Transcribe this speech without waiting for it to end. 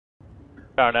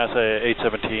Our NASA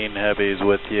 817 Heavies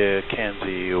with you,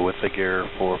 Kenzie with the gear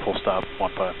for full stop,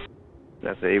 15.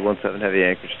 NASA 817 Heavy,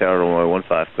 Anchorage Tower, runway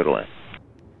 15, clear to land.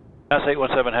 NASA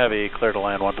 817 Heavy, clear to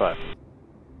land, 15.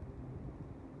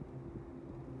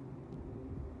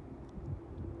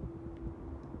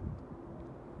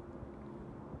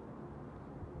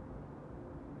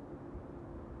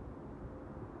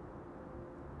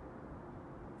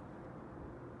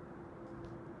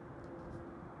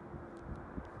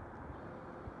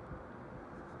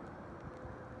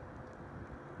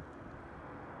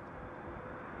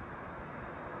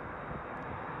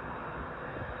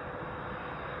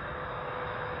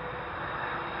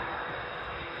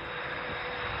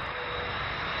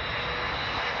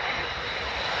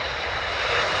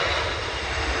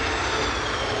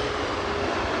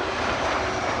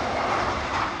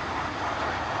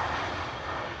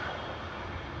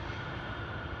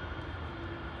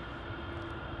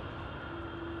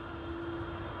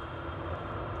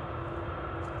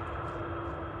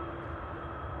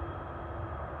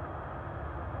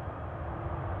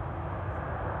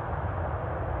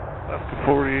 Left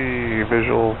 40,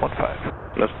 visual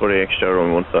 15. Left 40, Anchorage Tower,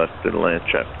 runway 15, clear to land,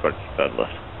 traffic departing 5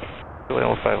 left.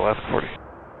 Land 15, last 40.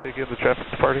 Again, the traffic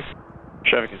departing?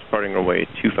 Traffic is departing runway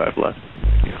 25 left.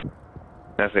 Yeah.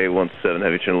 NASA 817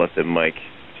 Heavy, turn left at Mike,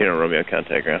 Tino Romeo,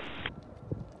 contact ground.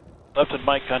 Left at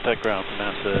Mike, contact ground for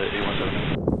NASA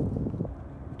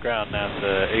 817. Ground,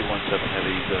 NASA 817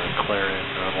 Heavies, clearing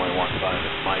runway 15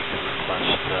 at Mike, and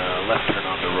request left turn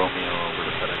onto Romeo over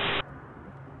to FedEx.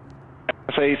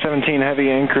 NASA 817 Heavy,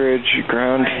 Anchorage,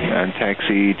 ground, and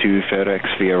taxi to FedEx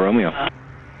via Romeo.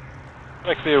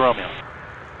 FedEx via Romeo.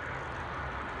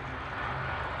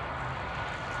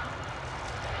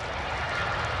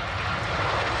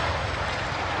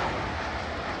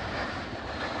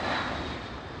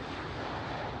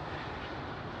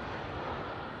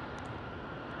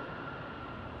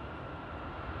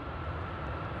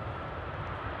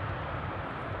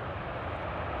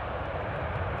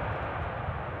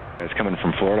 It's coming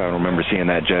from Florida. I don't remember seeing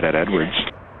that jet at Edwards.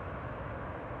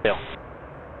 Yeah.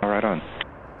 All right, on.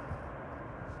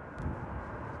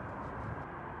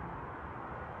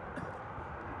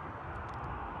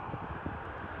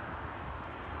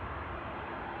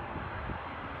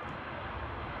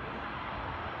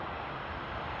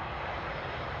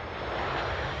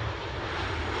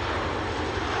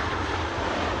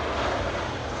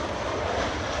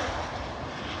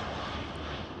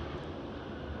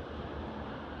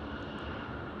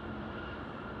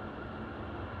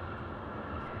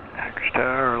 Anchorage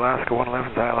Tower, Alaska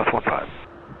 111, ILS 15.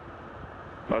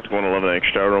 Alaska 111,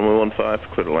 Anchorage Tower, runway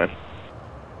 15, clear to land.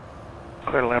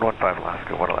 Clear to land 15,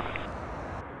 Alaska 111.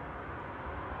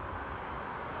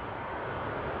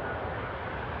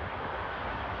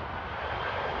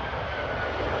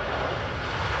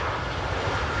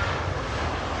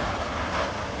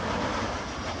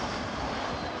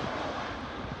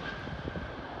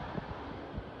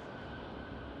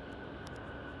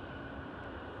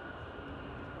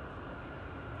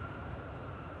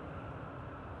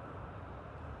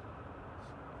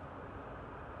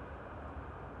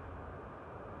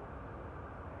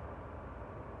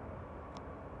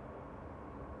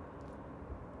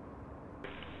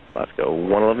 Alaska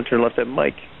 111, turn left at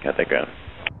Mike, contact ground.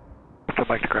 Left at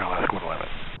Mike to ground, Alaska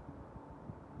 111.